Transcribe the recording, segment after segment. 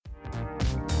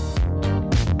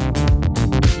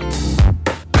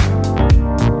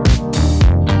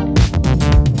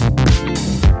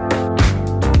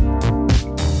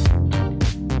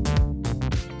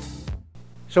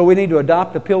So we need to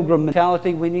adopt a pilgrim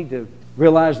mentality. We need to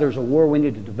realize there's a war. We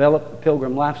need to develop the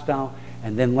pilgrim lifestyle.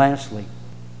 And then lastly,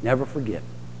 never forget,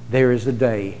 there is a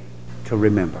day to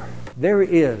remember. There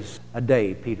is a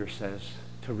day, Peter says,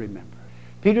 to remember.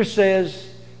 Peter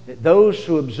says that those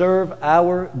who observe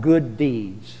our good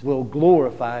deeds will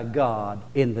glorify God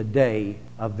in the day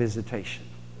of visitation.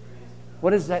 What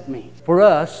does that mean? For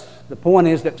us, the point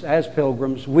is that as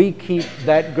pilgrims, we keep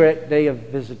that great day of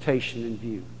visitation in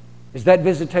view. Is that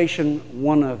visitation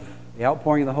one of the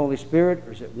outpouring of the Holy Spirit,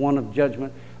 or is it one of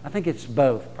judgment? I think it's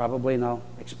both, probably, and I'll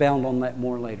expound on that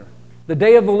more later. The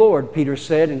day of the Lord, Peter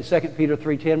said in 2 Peter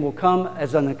 3:10, will come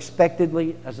as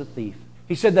unexpectedly as a thief.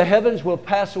 He said the heavens will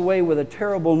pass away with a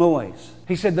terrible noise.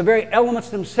 He said the very elements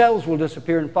themselves will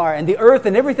disappear in fire, and the earth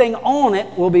and everything on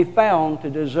it will be found to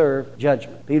deserve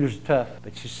judgment. Peter's tough,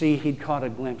 but you see, he'd caught a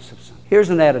glimpse of something. Here's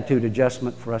an attitude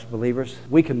adjustment for us believers.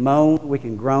 We can moan, we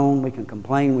can groan, we can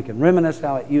complain, we can reminisce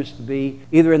how it used to be,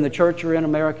 either in the church or in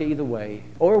America, either way.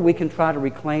 Or we can try to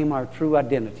reclaim our true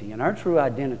identity. And our true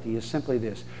identity is simply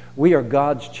this: we are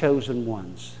God's chosen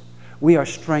ones. We are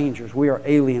strangers. We are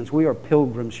aliens. We are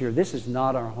pilgrims here. This is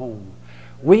not our home.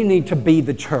 We need to be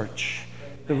the church,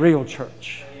 the real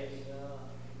church.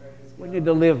 We need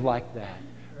to live like that.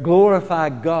 Glorify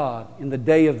God in the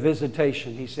day of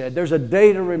visitation, he said. There's a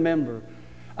day to remember.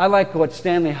 I like what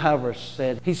Stanley Havers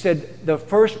said. He said, the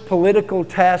first political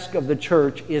task of the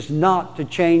church is not to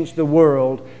change the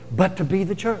world, but to be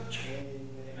the church.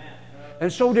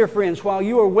 And so, dear friends, while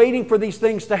you are waiting for these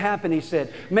things to happen, he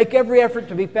said, make every effort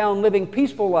to be found living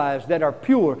peaceful lives that are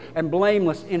pure and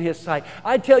blameless in His sight.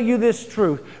 I tell you this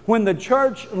truth: when the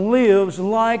church lives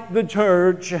like the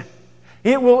church,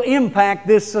 it will impact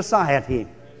this society.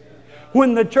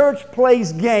 When the church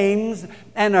plays games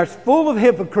and are full of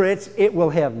hypocrites, it will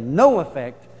have no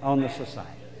effect on the society.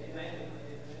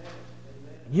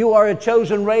 You are a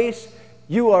chosen race.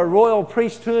 You are a royal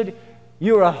priesthood.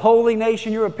 You're a holy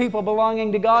nation. You're a people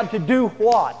belonging to God. To do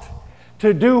what?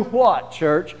 To do what,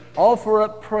 church? Offer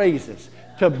up praises.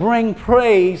 To bring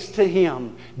praise to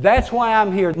Him. That's why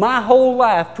I'm here. My whole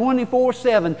life,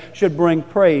 24/7, should bring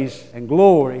praise and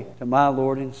glory to my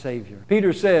Lord and Savior.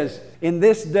 Peter says, in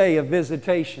this day of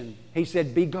visitation, he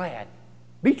said, be glad.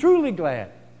 Be truly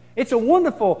glad. It's a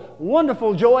wonderful,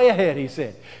 wonderful joy ahead, he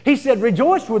said. He said,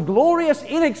 rejoice with glorious,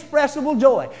 inexpressible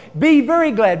joy. Be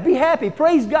very glad. Be happy.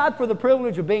 Praise God for the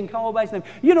privilege of being called by His name.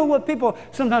 You know what people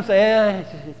sometimes say,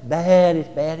 it's bad, it's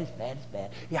bad, it's bad, it's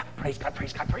bad. Yeah, praise God,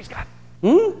 praise God, praise God.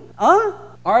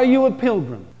 Are you a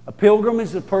pilgrim? A pilgrim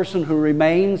is a person who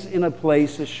remains in a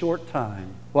place a short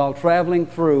time while traveling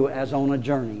through as on a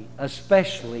journey,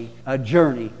 especially a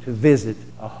journey to visit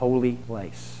a holy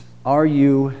place. Are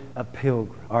you a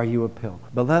pilgrim? Are you a pilgrim?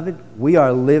 Beloved, we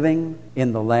are living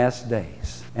in the last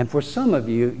days. And for some of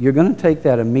you, you're going to take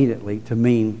that immediately to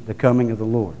mean the coming of the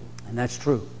Lord. And that's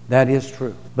true. That is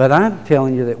true. But I'm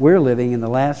telling you that we're living in the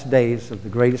last days of the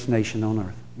greatest nation on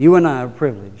earth. You and I are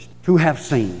privileged to have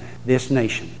seen this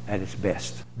nation at its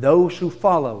best. Those who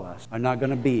follow us are not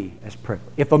going to be as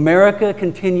privileged. If America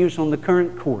continues on the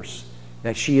current course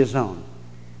that she is on,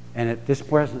 and at this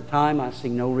present time, I see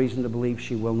no reason to believe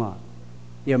she will not,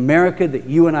 the America that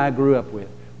you and I grew up with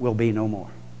will be no more.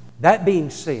 That being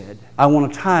said, I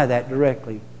want to tie that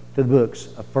directly to the books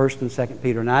of 1 and 2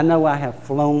 Peter. And I know I have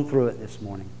flown through it this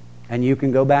morning. And you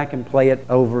can go back and play it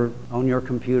over on your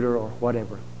computer or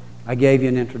whatever. I gave you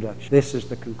an introduction. This is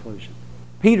the conclusion.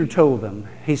 Peter told them,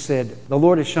 he said, the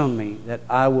Lord has shown me that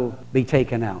I will be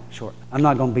taken out shortly. I'm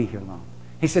not going to be here long.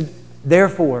 He said,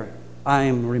 therefore, I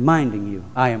am reminding you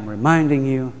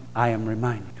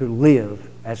to live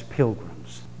as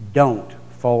pilgrims. Don't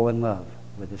fall in love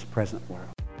with this present world.